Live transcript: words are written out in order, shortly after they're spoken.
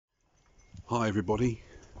Hi everybody,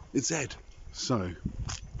 it's Ed. So,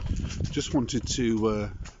 just wanted to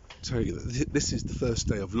tell you that this is the first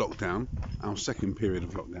day of lockdown, our second period of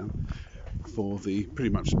lockdown for the pretty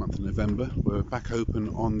much the month of November. We're back open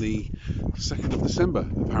on the 2nd of December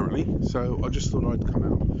apparently, so I just thought I'd come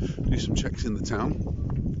out, do some checks in the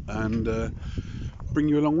town and bring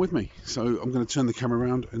you along with me. So I'm going to turn the camera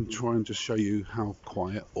around and try and just show you how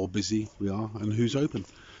quiet or busy we are and who's open.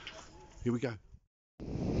 Here we go.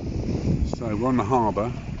 So we're on the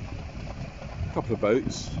harbour, a couple of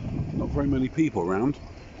boats, not very many people around.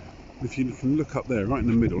 If you can look up there, right in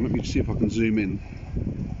the middle, let me see if I can zoom in.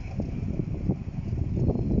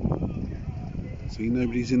 See,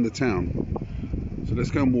 nobody's in the town. So let's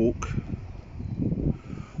go and walk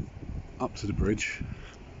up to the bridge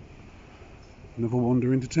and have a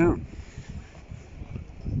wander into town.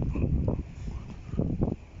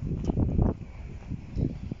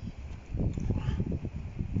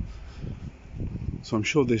 So I'm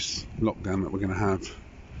sure this lockdown that we're going to have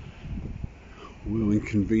will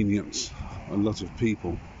inconvenience a lot of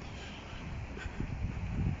people.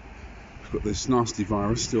 We've got this nasty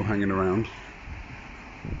virus still hanging around,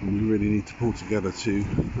 and we really need to pull together to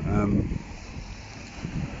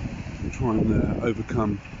try and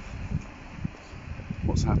overcome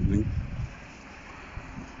what's happening,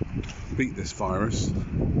 beat this virus, so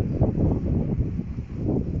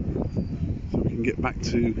we can get back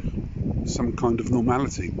to some kind of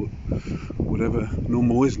normality, whatever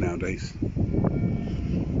normal is nowadays.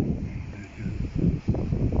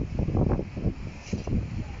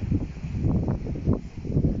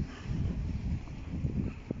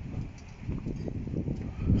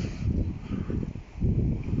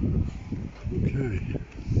 Okay.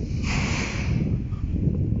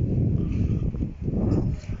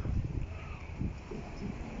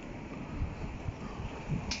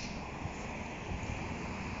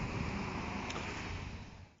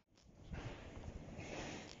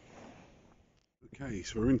 Okay,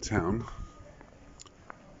 so we're in town.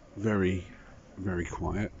 Very, very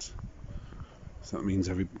quiet. So that means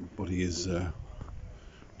everybody is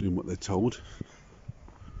doing what they're told.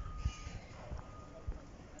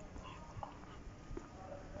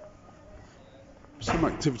 Some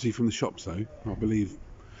activity from the shops though, I believe,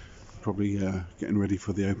 probably getting ready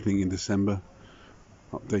for the opening in December,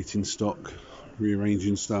 updating stock,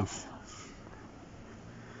 rearranging stuff.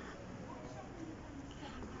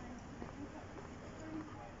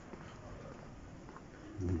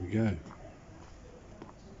 There we go.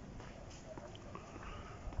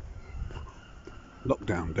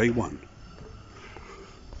 Lockdown day one.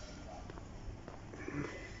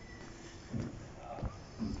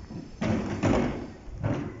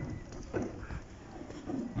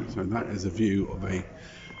 So that is a view of a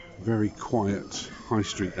very quiet high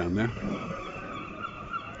street down there.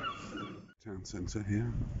 Town centre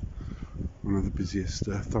here, one of the busiest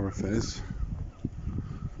thoroughfares.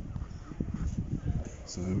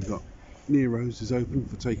 So we've got Nero's is open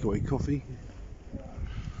for takeaway coffee.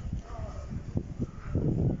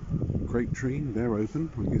 Grape Tree, they're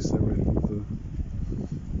open. I guess they're open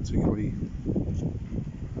for takeaway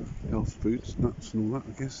health foods, nuts and all that,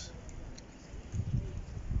 I guess.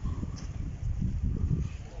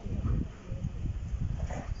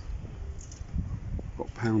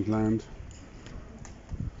 Got Poundland,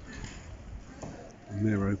 and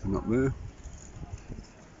they're open up there.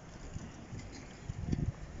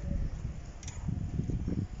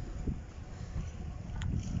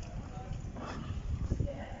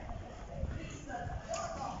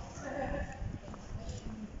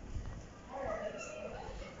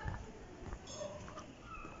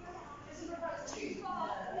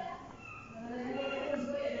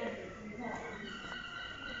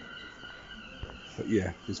 But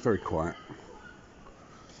yeah, it's very quiet.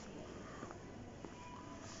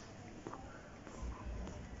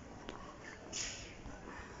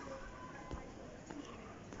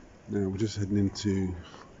 Now we're just heading into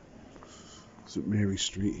St Mary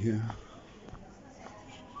Street here.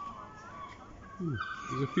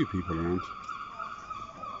 There's a few people around.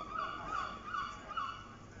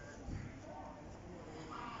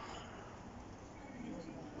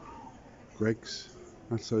 Greg's,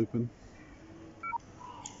 that's open.